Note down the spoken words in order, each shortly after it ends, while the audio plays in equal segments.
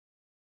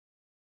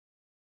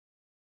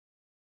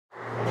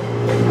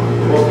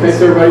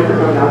thanks everybody for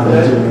coming out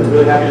today. I'm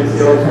really happy to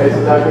see all the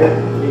faces out here.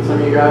 Meet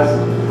some of you guys.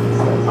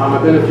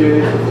 I've been to a few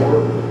of these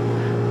before.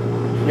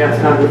 Yeah,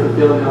 it's kind of a different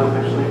feeling now. I'm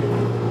actually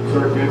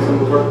sort of doing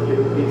some of the work,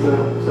 getting pizza,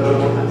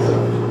 soda, all that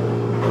stuff.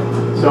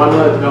 So I'm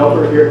a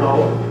developer here at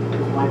Hull,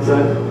 as Mike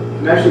said.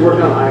 I'm actually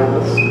working on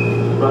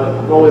iOS, but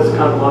I've always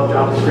kind of loved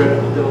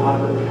JavaScript, did a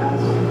lot of it in the past.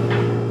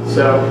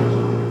 So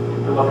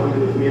I love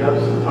coming to these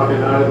meetups,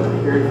 talking about it,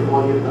 hearing from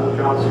all of you about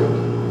JavaScript.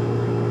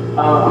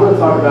 I'm going to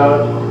talk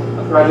about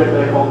a project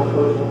that I call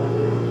Clojalyzer.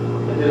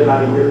 I did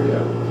about a year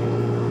ago.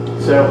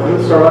 So I'm going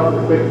to start off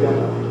with a quick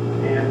demo.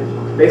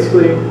 And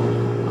basically,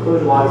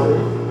 Clojalyzer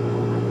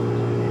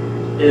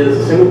is a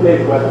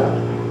single-page web app.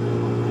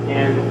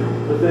 And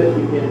with it,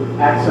 you can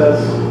access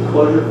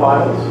Clojure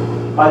files.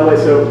 By the way,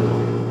 so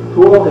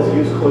who all has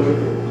used Clojure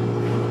here?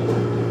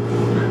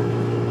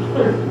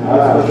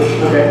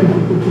 Okay.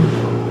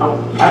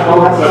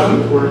 I'll ask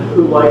questions for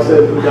who likes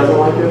it, who doesn't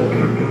like it.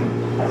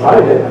 I thought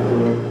I did after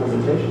the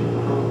presentation.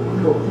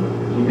 Cool.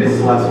 You missed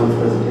the last one's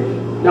presentation.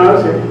 No, I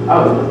was here.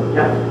 Oh,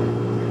 yeah.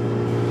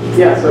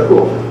 Yeah, so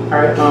cool. All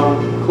right.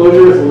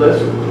 Clojure is a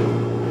list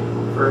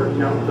for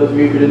those of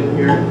you who didn't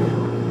hear.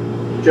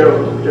 Joe,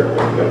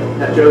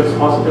 at Joe's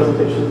awesome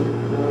presentation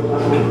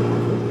last week.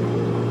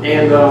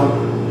 And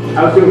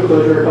I was doing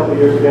Clojure a couple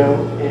years ago,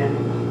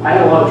 and I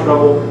had a lot of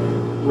trouble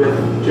with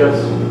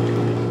just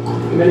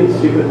committing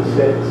stupid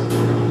mistakes.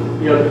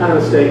 The kind of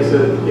mistakes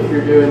that if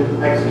you're doing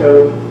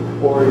Xcode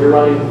or you're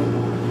running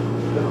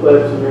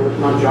Eclipse and you're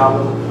working on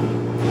Java,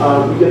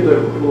 you get the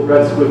little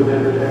red squiggle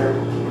under there.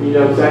 You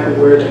know exactly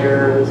where the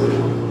error is, and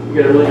you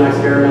get a really nice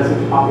error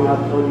message popping up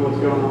telling you what's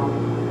going on.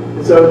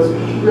 And so it's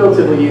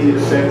relatively easy to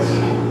fix.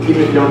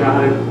 Even if you don't know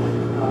how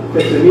to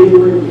fix it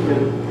immediately, you can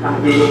kind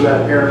of Google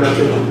that error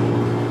message and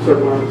sort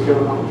of learn what's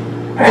going on.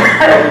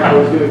 I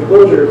was doing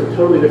Clojure, it's a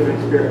totally different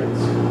experience.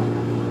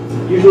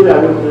 Usually I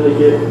wouldn't really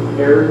get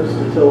errors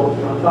until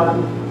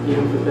runtime,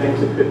 even for things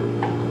that could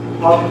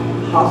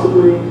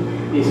possibly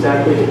be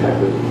statically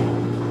detected.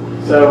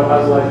 So I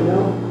was like,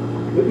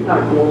 it would be kind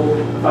of cool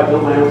if I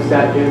built my own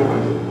static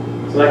analyzer.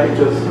 So I could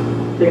just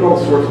take all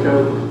the source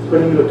code,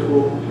 put it into a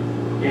tool,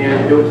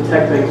 and it would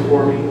detect things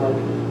for me, like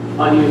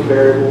unused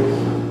variables,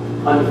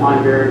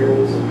 undefined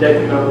variables,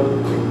 dead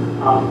code,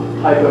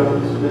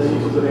 typos,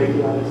 misuses of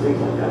APIs, things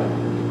like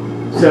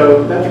that.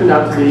 So that turned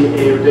out to be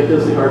a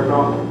ridiculously hard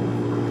problem.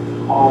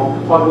 I'll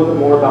talk a little bit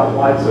more about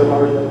why it's so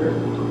hard later.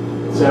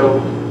 So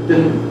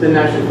didn't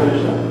actually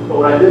finish that. But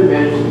what I did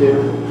manage to do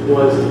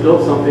was to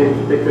build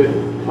something that could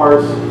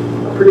parse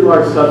a pretty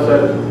large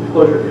subset of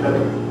Clojure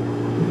code.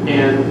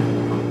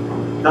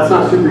 And that's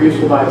not super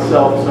useful by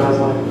itself, so I was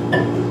like,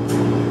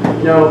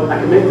 I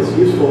can make this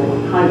useful,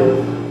 kind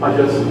of, by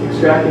just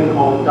extracting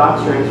all the doc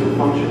strings from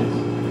functions.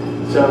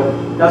 So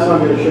that's what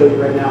I'm going to show you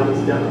right now in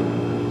this demo.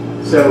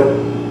 So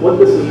what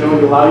this is going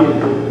to allow you to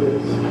do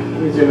is,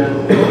 let me zoom in.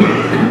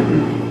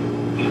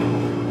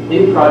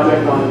 Any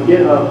project on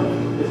GitHub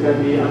is going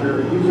to be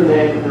under a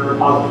username and a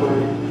repository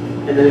name,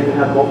 and then it can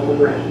have multiple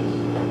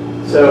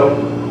branches. So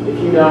if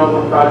you know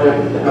a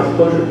project that has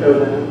Clojure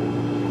code in it,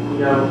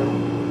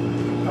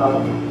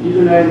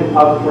 username,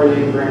 repository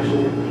name, branch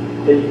name,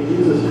 then you can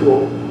use this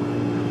tool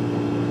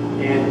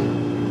and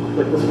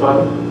click this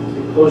button to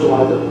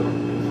Clojalyzer.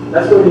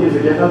 That's going to use a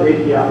GitHub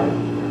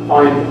API,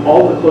 find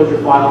all the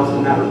Clojure files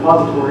in that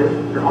repository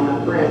or on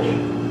that branch,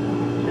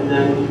 and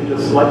then you can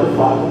just select the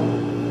file,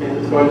 and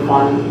it's going to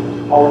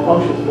find all the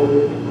functions for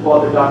you, pull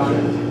out their doc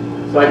strings.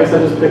 So I guess I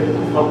just picked a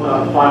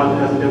file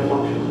that has no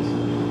functions,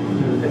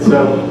 and so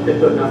it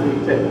put nothing in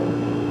the table.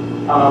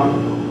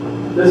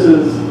 This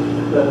is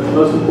the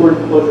most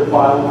important Clojure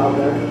file out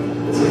there.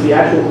 This is the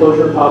actual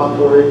Clojure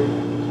repository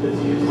that's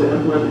used to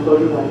implement the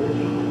Clojure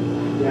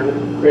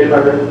language, created by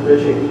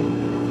Rich Hickey.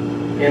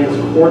 And this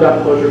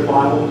core.clojure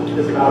file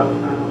is about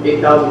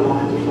 8,000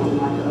 lines or something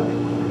like that.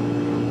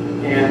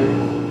 And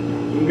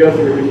you can go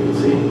through and you can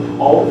see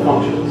all the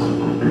functions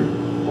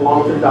along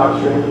with their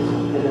doc strings,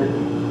 and then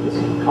this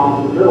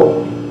column in the middle,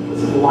 this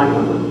is the line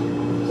number.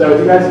 So as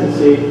you guys can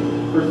see,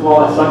 first of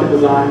all, I suck at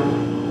design.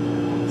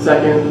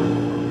 Second,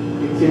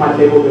 you can see my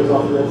table goes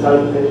off the red side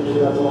of the page, so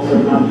that's also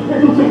not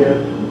too good.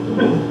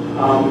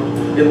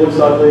 It looks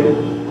ugly,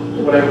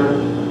 whatever.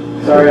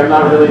 Sorry, I'm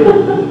not really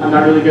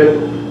good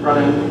at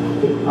running.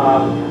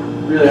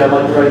 Really, I'd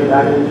like to write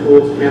back-end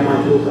tools, command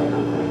line tools, that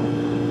kind of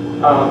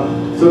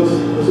thing. So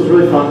this was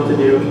really fun to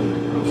do.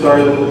 I'm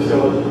sorry that it looks so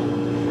ugly.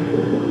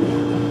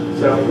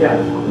 So yeah,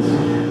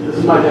 this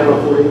is my demo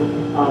for you.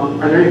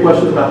 Are there any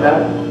questions about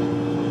that?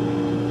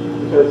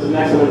 Because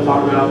next I'm going to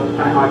talk about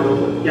kind of how I built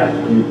it. Yeah. Do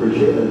you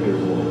appreciate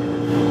editors more?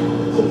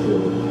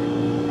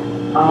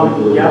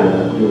 Yeah.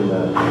 Doing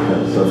that kind of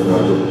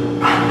subproject.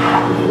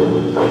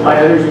 By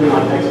editors, you mean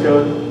like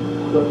Xcode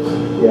clips?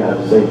 Yeah,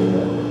 saving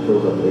that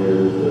fills up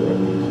errors that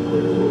unused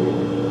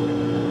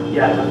variables.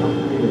 Yeah, definitely.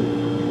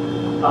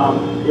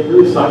 It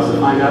really sucks to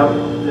find out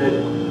that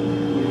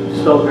you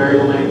spelled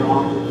variable name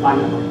wrong.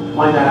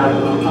 Find that out at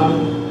runtime.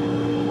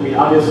 I mean,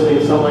 obviously,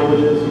 in some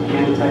languages you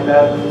can detect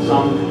that,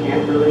 some you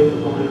can't really.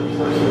 Only 100%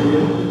 of you.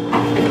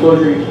 In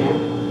Clojure, you can't.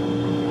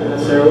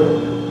 necessarily,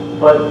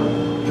 but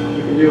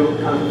you can do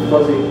kind of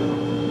fuzzy.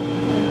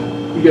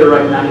 You get it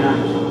right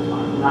 99% of the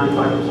time,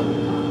 95% of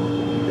the time,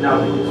 and that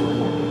would be useful.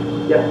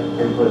 Yeah.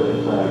 And put it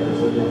with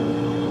cursive again.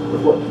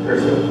 With what?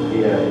 Cursive, the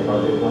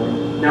project one.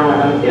 No, I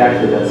haven't. It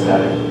actually does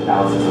static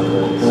analysis of the.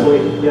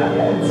 Sweet. Yeah.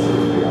 Yeah, it's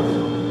pretty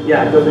awesome.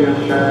 Yeah, definitely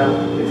gonna try that out.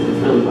 It's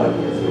really fun.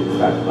 It's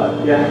fast, but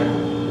Yeah.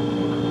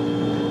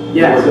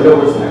 Yeah. so So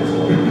what's next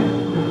one?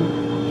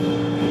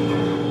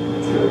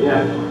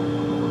 yeah.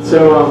 So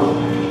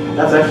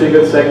that's actually a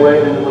good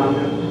segue into what I'm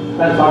going to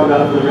kind of talk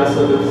about for the rest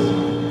of this.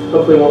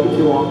 Hopefully it won't be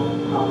too long.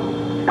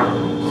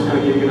 Just kind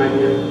of give you an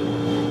idea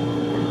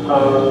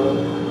of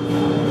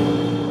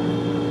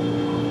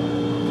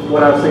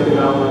what I was thinking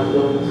about when I was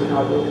building this and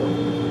how I built it.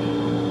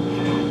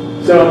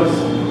 So I'll just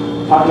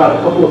talk about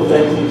a couple of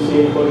things you see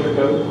in Clojure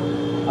code.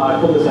 I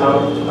pulled this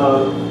out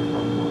of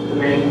the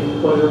main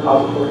Clojure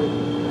repository.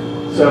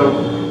 So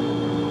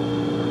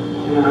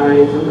can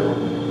I zoom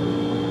in?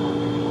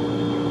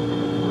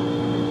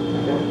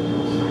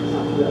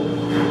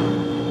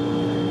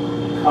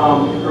 A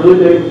really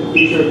big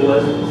feature of the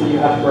list is that you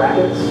have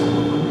brackets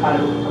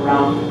kind of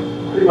around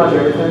pretty much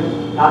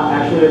everything. Not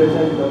actually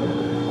everything, but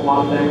a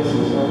lot of things.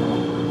 And so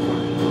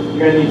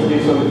you're going to need to do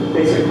some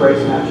basic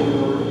brace matching in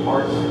order to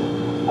parse.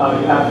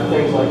 You have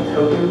things like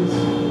tokens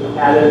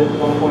added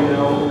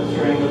 1.0 in the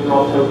string, those are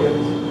all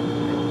tokens.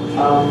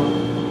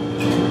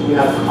 You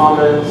have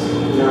comments,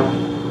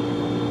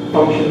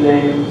 function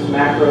names,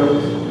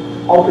 macros,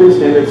 all pretty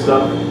standard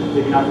stuff,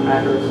 maybe not the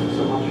macros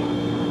so much.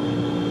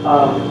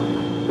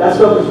 That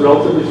stuff is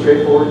relatively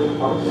straightforward to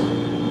parse,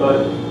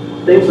 but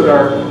things that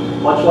are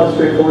much less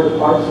straightforward to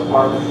parse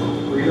are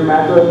reader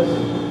macros.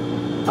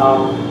 I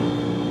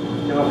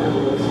have a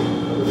list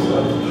of this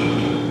stuff.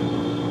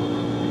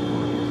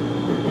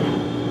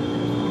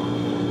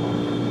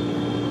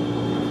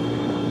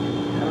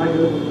 Am I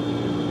good?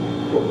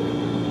 Cool.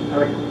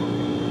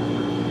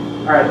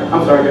 All right,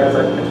 I'm sorry guys, I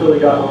totally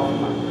got off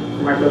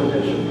from my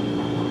presentation.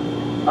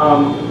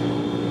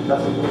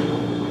 That's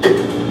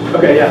unfortunate.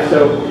 Okay, yeah, so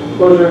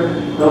Clojure,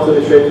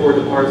 relatively straightforward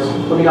to parse.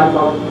 Let me not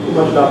talk too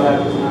much about that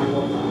because I'm not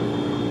time.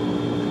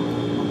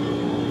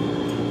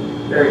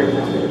 Very good,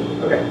 next page.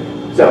 Okay,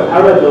 so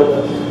how did I build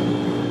this?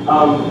 I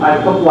have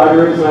a couple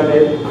libraries that I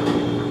made.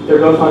 They're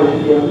both on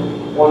NPM.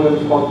 One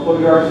is called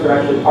Clojalyzer for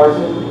actually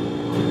parsing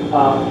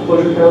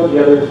Clojure code. The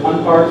other is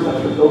unparsed,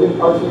 that's for building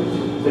parsers.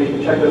 So you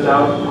can check those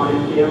out on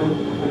NPM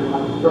and my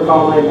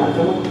profile name at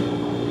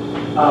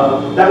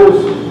That was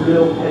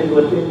real heavy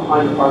lifting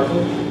behind the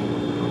parsing.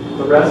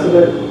 The rest of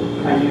it,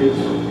 I use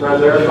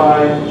Raspberry,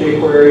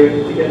 jQuery,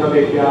 the GitHub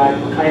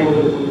API, tiny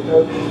little bit of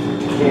code,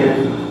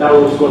 and that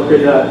was what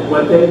created that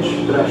web page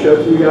that I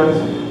showed to you guys.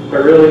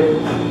 But really,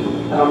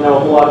 I don't know a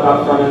whole lot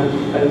about front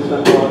end. I didn't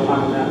spend a lot of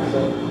time on that. So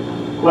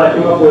what I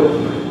came up with,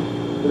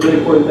 the really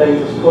important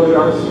things is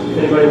Clojalyzer. If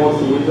anybody wants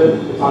to use it,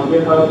 it's on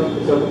GitHub.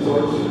 It's open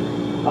source.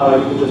 You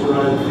can just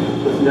run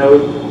this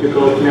node. You can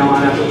build a command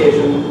line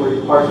application where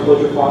you parse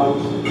Clojure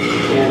files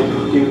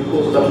and do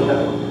cool stuff with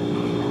that.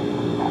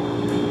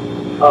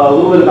 A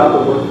little bit about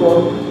the workflow.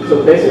 So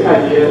the basic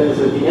idea is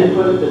that the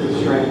input is a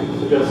string,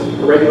 so just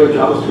a regular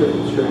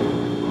JavaScript string.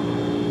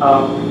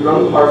 You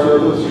run the parser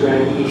over the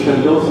string, it's going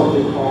to build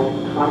something called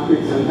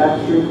concrete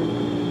syntax tree.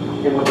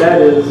 And what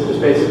that is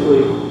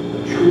basically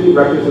a tree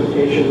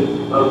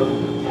representation of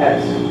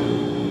text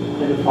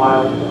in the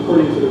file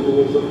according to the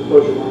rules of the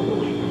Clojure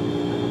language.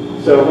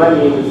 So what I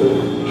mean is that,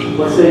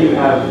 let's say you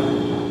have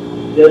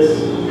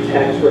this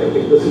text right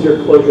here. This is your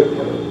Clojure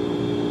code.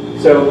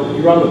 So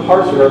you run the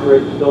parser over it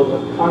to build a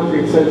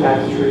concrete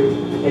syntax tree,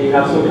 and you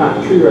have some kind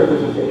of tree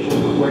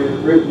representation where your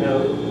root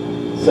node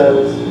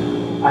says,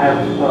 I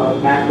have a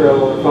macro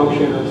or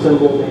function or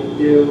symbol named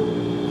do,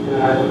 and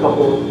then I have a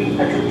couple of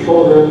extra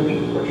children,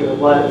 which are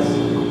lets,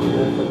 and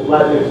then for the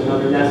let there's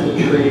another nested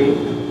tree,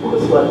 for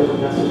this let there's a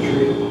nested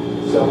tree,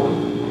 and so on.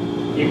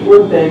 The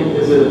important thing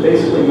is that it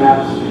basically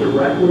maps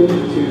directly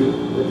to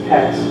the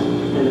text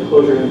in the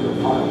Clojure input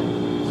file.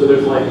 So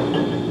there's like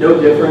no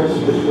difference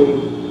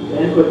between the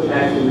input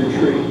text in your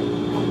tree,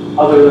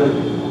 other than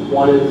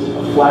one is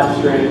a flat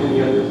string and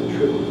the other is a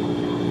tree.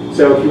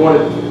 So if you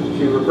wanted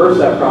to reverse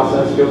that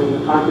process, go from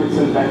the concrete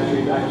syntax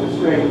tree back to the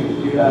string, you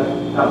can do that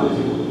without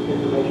losing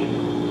information.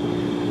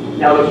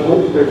 Now there's a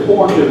whole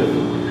bunch of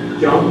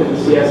junk in the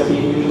CST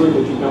usually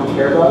that you don't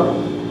care about.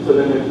 So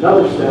then there's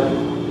another step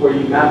where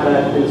you map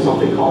that into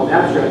something called an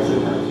abstract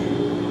syntax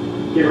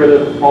tree. Get rid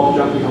of all the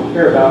junk you don't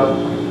care about.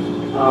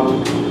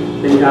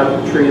 Then you have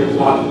a tree that's a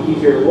lot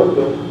easier to work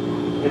with.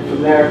 And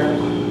from there,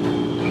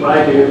 what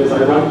I do is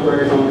I run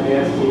queries on the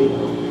AST,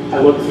 I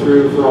look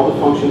through for all the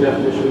function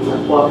definitions, I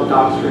pull up the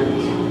doc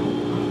strings,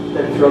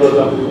 then throw those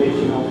up in the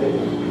HTML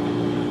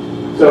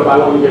table. So if I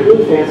want to get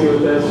really fancy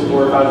with this,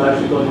 or if I was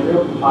actually building a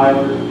real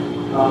compiler,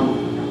 I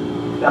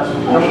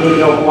don't really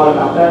know a lot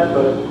about that,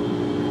 but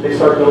they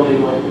start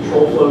building like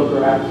control flow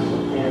graphs,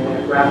 and they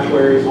have graph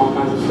queries, all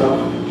kinds of stuff.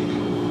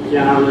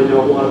 Again, I don't really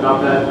know a lot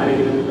about that, I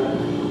didn't get into that.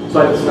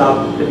 So I had to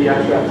stop at the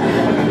abstract.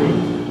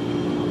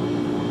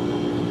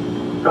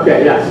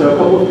 Okay, yeah, so a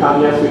couple of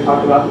caveats we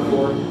talked about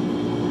before.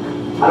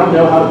 I don't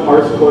know how to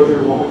parse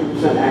Clojure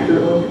 100%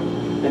 accurately,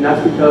 and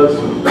that's because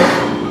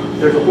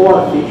there's a whole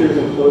lot of features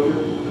in Clojure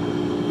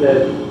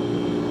that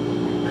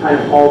kind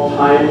of all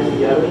tie in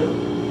together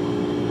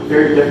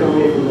very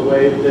differently from the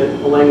way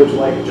that a language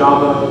like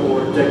Java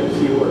or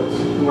Objective-C works.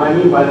 And what I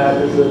mean by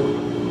that is that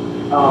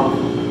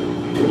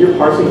when you're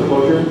parsing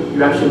Clojure,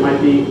 you actually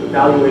might be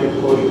evaluating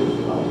Clojure as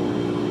well.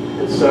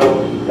 And so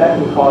that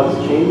can cause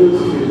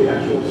changes to the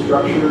actual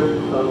structure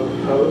of the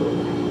code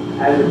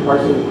as you're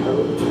parsing the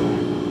code.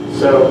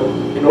 So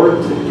in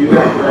order to do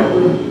that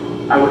correctly,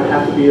 I would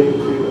have to be able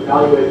to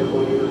evaluate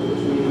Clojure,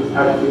 which means I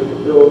would have to be able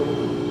to build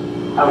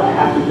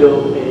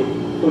a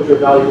Clojure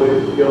evaluator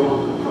to go on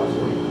the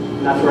parser.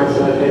 And that's where I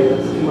said, hey,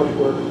 that's too much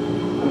work.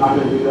 I'm not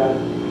going to do that.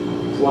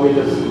 So let me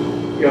just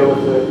go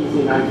with the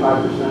easy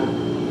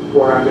 95%,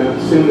 or I'm going to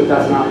assume that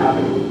that's not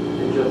happening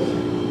and just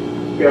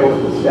go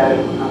with the static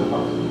kind of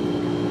parser.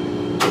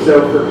 So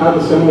for kind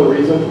of a similar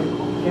reason,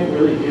 you can't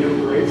really do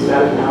great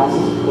static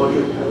analysis of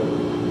Clojure code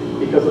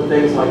because of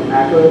things like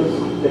macros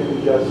that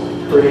can just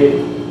create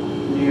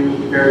new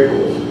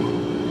variables.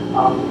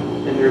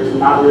 And there's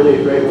not really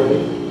a great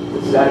way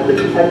to statically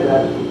detect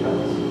that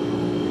because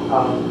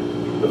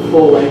the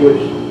full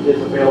language is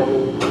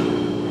available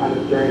kind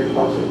of during the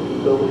process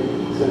of building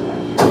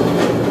syntax.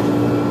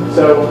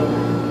 So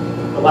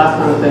the last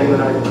kind of thing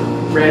that I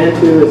ran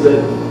into is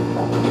that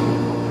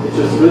it's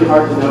just really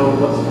hard to know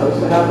what's supposed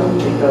to happen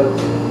because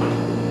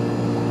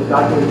the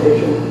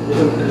documentation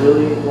isn't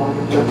really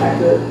 100%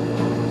 accurate.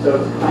 So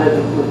it's kind of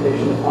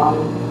implementation of time.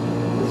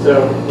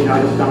 So,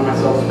 I just found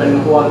myself spending a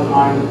whole lot of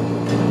time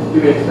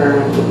doing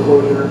experiments with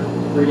Clojure,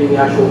 reading the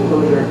actual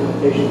Clojure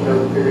implementation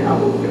code, figuring out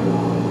what was going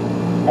on.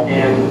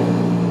 And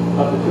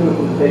of the two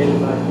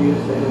implementations that I've used,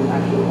 they didn't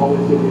actually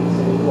always give me the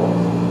same results.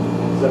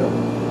 So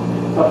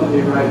it's tough to do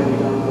right when you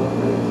don't know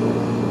what it is.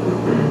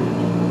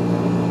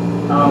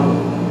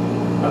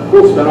 A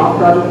cool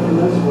spin-off project from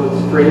this was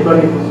for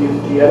anybody who's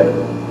used gedit.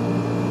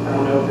 I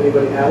don't know if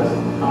anybody has.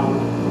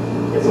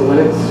 It's a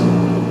Linux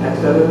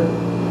text editor.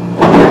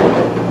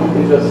 You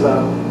can just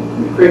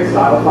create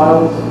style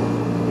files,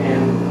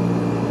 and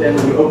then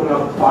when you open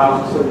up the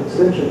file with certain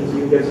extensions,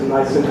 you can get some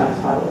nice syntax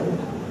highlighting.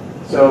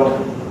 So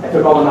I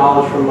took all the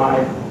knowledge from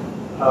my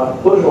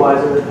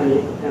Clojalyzer,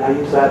 and I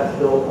used that to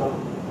build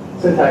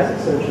syntax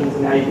extensions,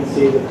 and now you can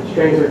see that the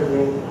strings are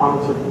green,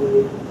 comments are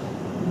blue,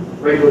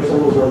 regular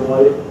symbols are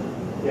white.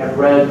 You have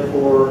red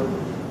for,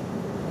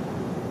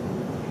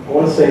 I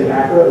want to say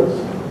macros.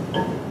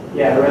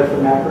 Yeah, red for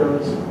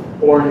macros,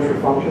 orange for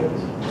functions.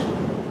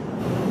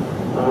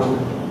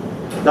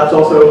 That's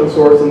also open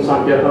source and it's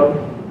on GitHub.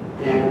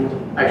 And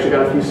I actually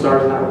got a few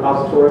stars in that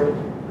repository,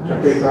 which I'm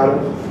pretty proud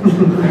of.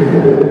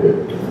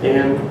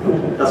 And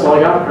that's all I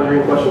got. Are there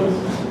any questions?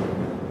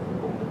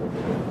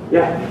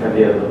 Yeah? Have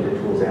you ever looked at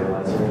Tools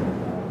Analyzer?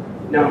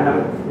 No, I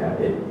haven't. Yeah,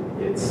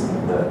 it's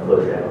the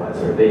Clojure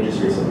Analyzer. They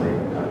just recently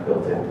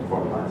built it and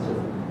formalized it.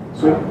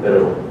 Sweet.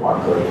 That'll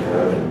walk Clojure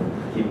code and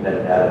keep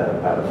metadata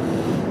about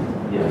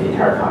the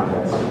entire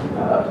context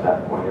up to that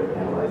point of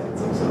analyzing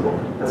some symbol.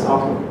 That's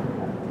awesome.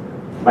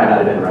 Might not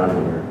have been around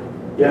when we were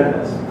Yeah.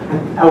 doing this.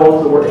 How well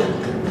does it work?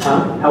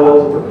 How well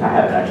does it work? I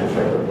haven't actually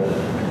tried to look at it.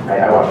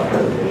 I watched a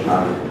presentation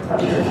on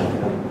here.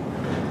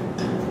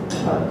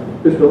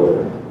 Who's building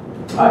it?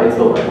 It's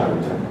built by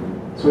Fenwick.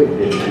 Sweet.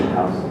 It's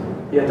in-house.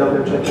 Yeah,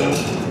 definitely check it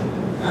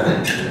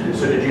out.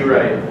 So did you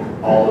write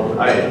all of,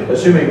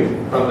 assuming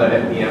from the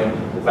NPM,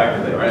 the fact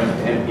that they ran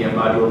NPM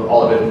module,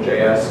 all of it in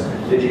JS,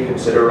 did you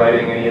consider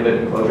writing any of it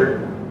in Clojure?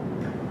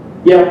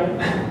 Yeah,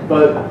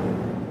 but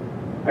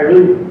I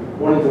really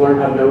wanted to learn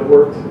how Node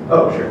worked.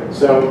 Oh, sure.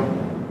 So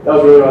that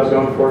was really what I was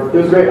going for. It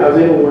was great. I was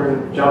able to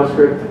learn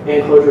JavaScript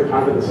and Clojure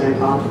kind of at the same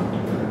time.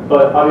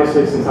 But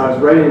obviously, since I was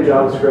writing in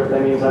JavaScript,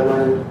 that means I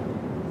learned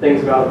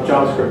things about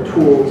JavaScript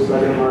tools that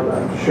I didn't learn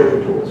about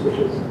Clojure tools, which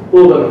is a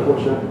little bit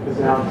unfortunate because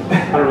now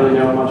I don't really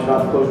know much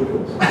about Clojure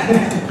tools.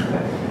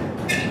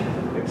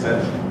 Makes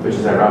sense. Which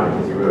is ironic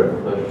because you wrote a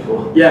Clojure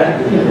tool. Yeah.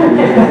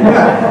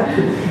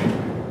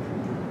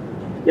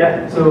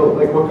 Yeah. So,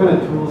 like, what kind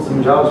of tools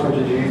in JavaScript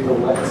did you use to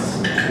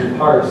lex and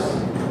parse?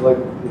 Like,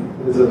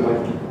 is it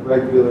like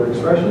regular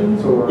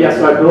expressions or? Yeah,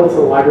 so I built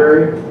a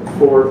library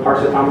for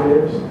parser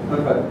combinators.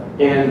 Okay.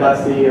 And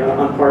that's the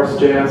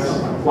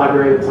unparse.js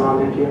library that's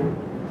on NPM.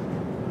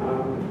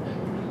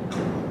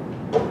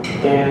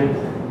 And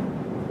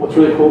what's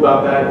really cool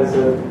about that is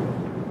that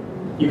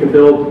you can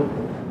build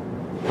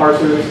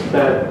parsers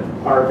that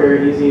are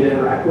very easy to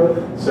interact with.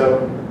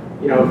 So,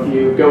 if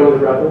you go into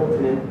the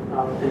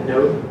REPL in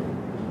Node,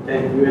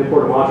 and you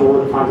import a module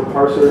that defines a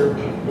parser,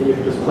 and you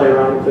can just play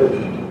around with it,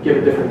 give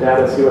it different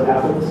data, see what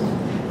happens.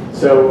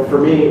 So for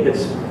me,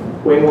 it's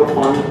way more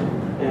fun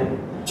and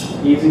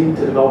easy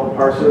to develop a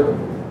parser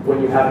when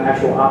you have an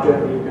actual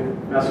object that you can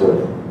mess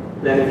with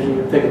than if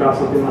you think about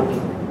something like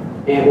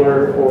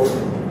Antler or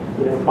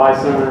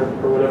Bison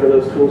or whatever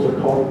those tools are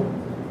called,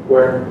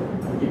 where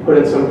you put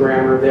in some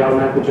grammar, they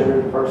automatically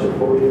generate a parser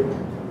for you,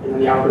 and then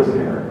the output is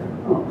an error.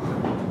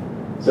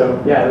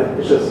 So yeah,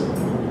 it's just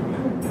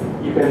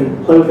you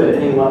can play with it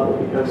at any level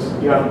because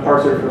you have a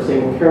parser for a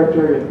single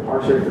character, you have a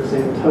parser for a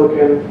single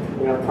token,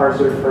 you have a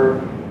parser for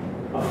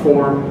a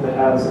form that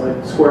has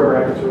like square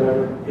brackets or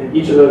whatever. And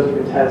each of those you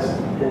can test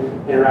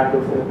and interact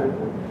with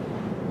independently.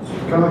 So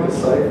it's kind of like a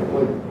cipher,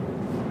 like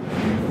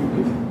you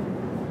could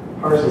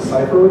parse a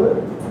cipher with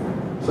it,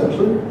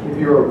 essentially, if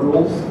you wrote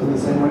rules in the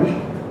same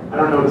way. I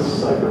don't know what a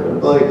cipher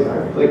is.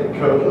 Like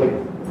code,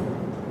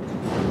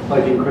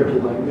 like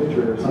encrypted language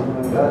or something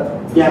like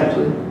that. Yeah.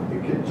 Essentially,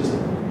 you could just,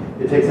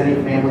 it takes any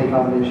family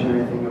combination or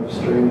anything of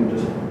string and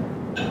just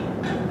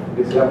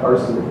basically that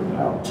parses it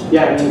out.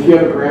 Yeah, I mean, if you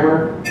have a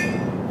grammar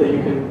that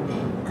you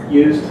can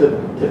use to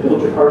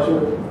build your parser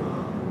with.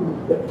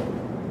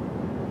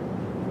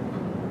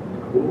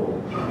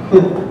 Cool.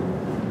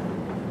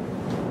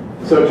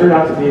 So it turned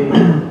out to be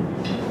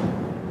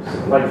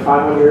like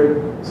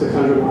 500,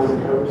 600 lines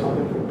of code or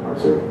something for the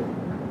parser,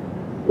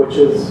 which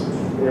is,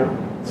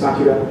 it's not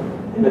too bad.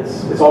 And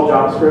it's all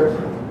JavaScript,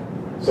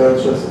 so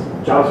it's just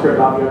JavaScript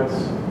objects.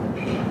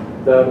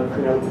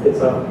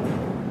 It's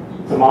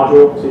a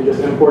module, so you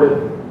just import it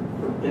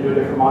into a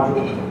different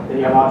module. Then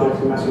you have objects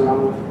to mess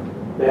around with.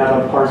 They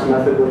have a parse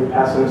method where you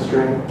pass in a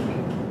string,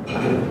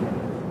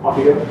 and off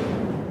you go.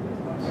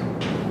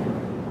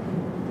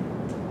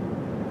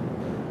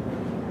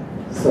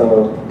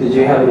 So, did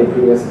you have any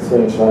previous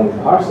experience running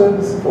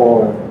parsers,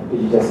 or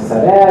did you just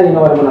decide, you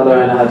know what, I want to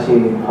learn how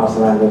to parse a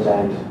language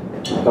and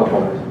go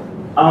for it?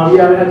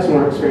 Yeah, I had some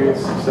more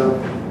experience, so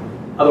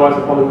otherwise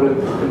I probably would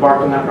have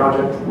embarked on that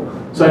project.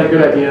 So I had a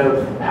good idea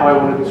of how I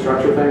wanted to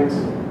structure things,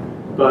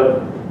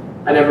 but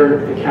I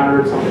never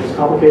encountered something as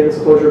complicated as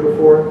Clojure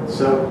before,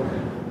 so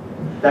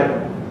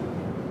that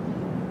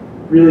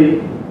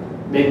really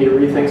made me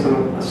rethink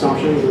some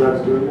assumptions as I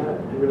was doing that,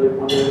 and really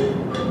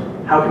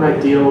wondering, how can I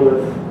deal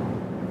with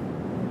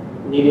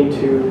needing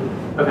to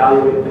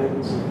evaluate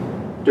things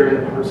during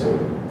the parsing?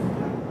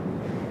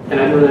 And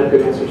I didn't really have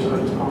good answers, so I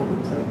just called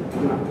and said,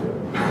 I'm not going to do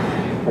it.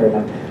 Fair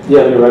enough. Do you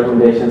have any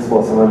recommendations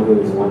for someone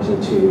who is wanting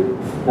to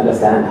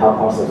understand how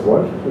parsers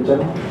work in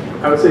general?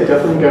 I would say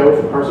definitely go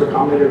with the parser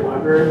combinator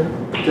library,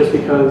 just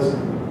because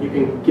you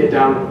can get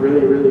down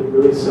really, really,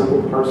 really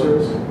simple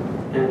parsers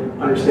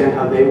and understand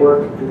how they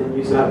work, and then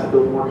use that to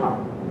build more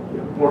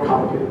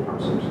complicated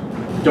parsers.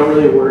 Don't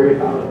really worry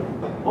about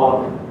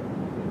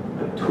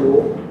a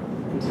tool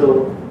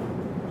until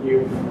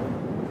you've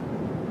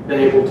been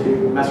able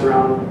to mess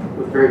around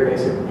with very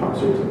basic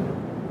parsers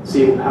and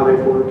see how they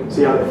work,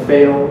 see how they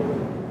fail,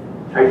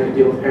 how you can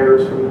deal with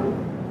errors from them.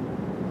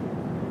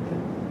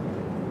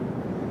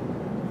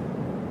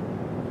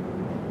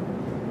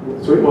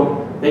 Sweet,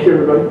 well, thank you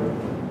everybody.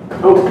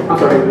 Oh, I'm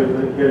sorry.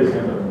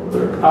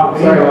 Oh,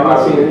 sorry, I'm not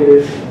seeing any of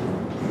these.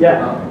 Yeah,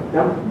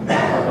 no?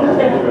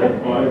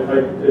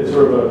 It's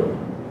sort of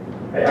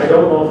I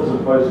don't know if this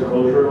applies to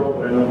Clojure at all,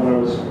 but I know when I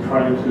was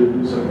trying to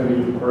do some kind of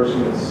unique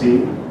parsing at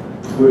C,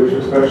 which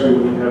especially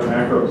when you have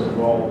macros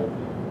involved,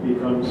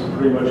 becomes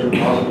pretty much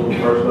impossible to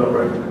parse without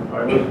writing the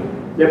compiler.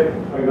 Yep.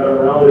 I got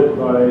around it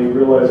by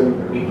realizing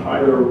the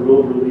compiler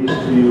will release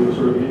to you the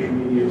sort of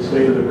intermediate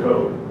state of the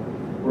code,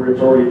 where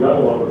it's already done a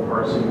lot of the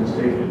parsing and it's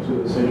taken it to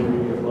this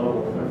intermediate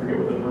level. I forget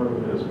what the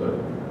term is, but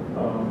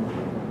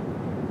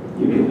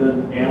you can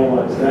then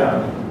analyze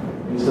that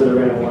instead of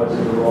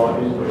analyzing the raw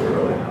input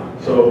really.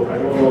 So I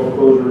don't know if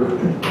Clojure,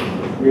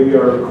 maybe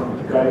our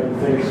guy who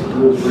thinks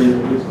this reason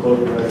is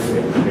Clojure actually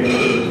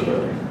advantages,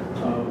 but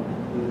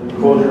the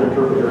Clojure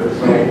interpreter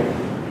itself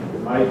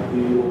might be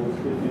able,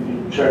 if you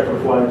check for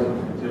flags,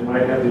 it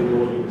might have the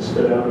ability to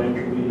spit out an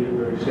intermediate,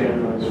 very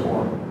standardized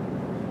form.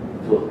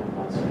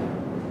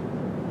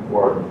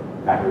 Or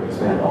backward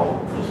expand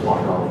all, just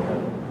walk all the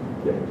code.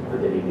 But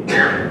then you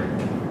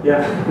can.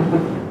 Yeah.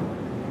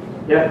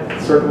 Yeah,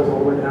 circles all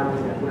the way down.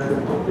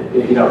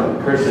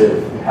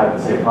 Cursive have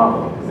the same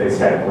problem because they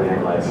statically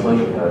analyze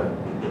Clojure code,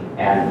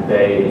 and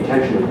they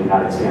intentionally do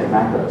not expand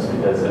macros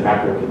because a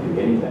macro can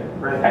do anything.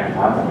 Right. At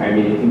compile time. I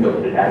mean, you can go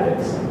hit a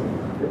database.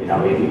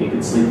 You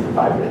can sleep for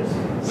 5 years.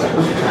 So.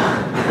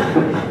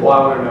 Well, I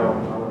want to know.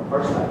 I want to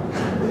parse that.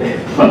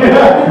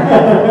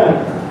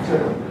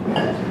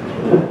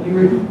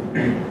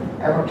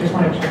 I just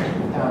want to check,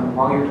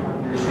 while you're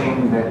talking, you're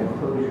saying that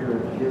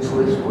Clojure is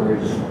Lisp, or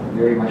is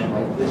very much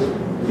like Lisp?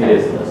 It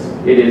is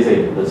Lisp. It is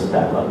a Lisp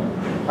backlog.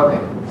 Okay,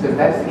 so if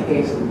that's the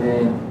case,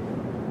 then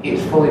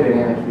it's fully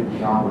dynamic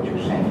beyond what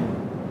you're saying.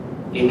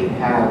 It can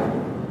have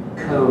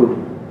code.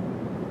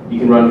 You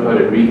can run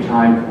code at read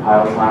time,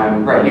 compile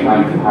time, Right, you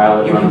runtime,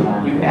 compile at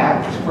runtime. You can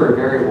ask for a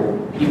variable,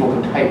 people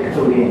can type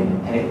code in,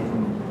 and it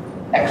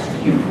can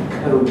execute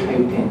code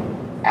typed in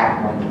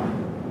at runtime.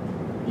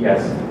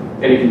 Yes.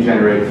 And you can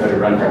generate code at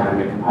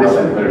runtime and compile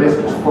that code at This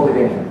runtime. is fully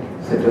dynamic,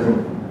 so it doesn't.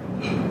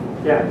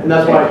 Yeah, and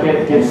that's why I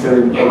can't get So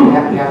yeah, you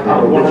have to have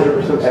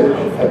 100%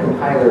 solution. a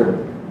compiler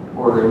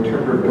or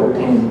interpreter built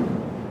in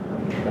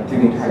through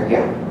the entire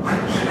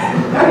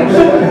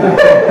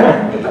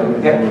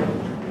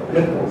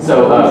So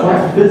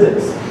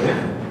physics.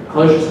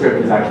 ClojureScript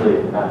is actually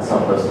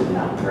self-hosted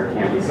now, or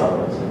can be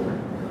self-hosted.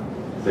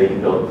 So you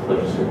can build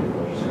ClojureScript and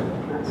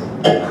ClojureScript.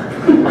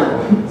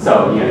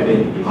 So, yeah,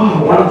 they.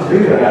 Oh, why don't you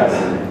do that?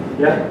 Yes.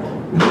 Yeah.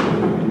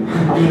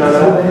 I'll try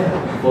that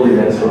out. Fully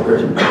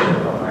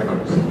Metastalker.